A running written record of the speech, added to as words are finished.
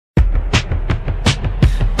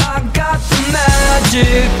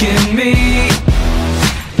magic in me.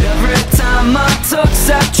 Every time I touch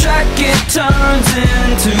that track, it turns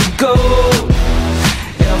into gold.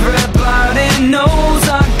 Everybody knows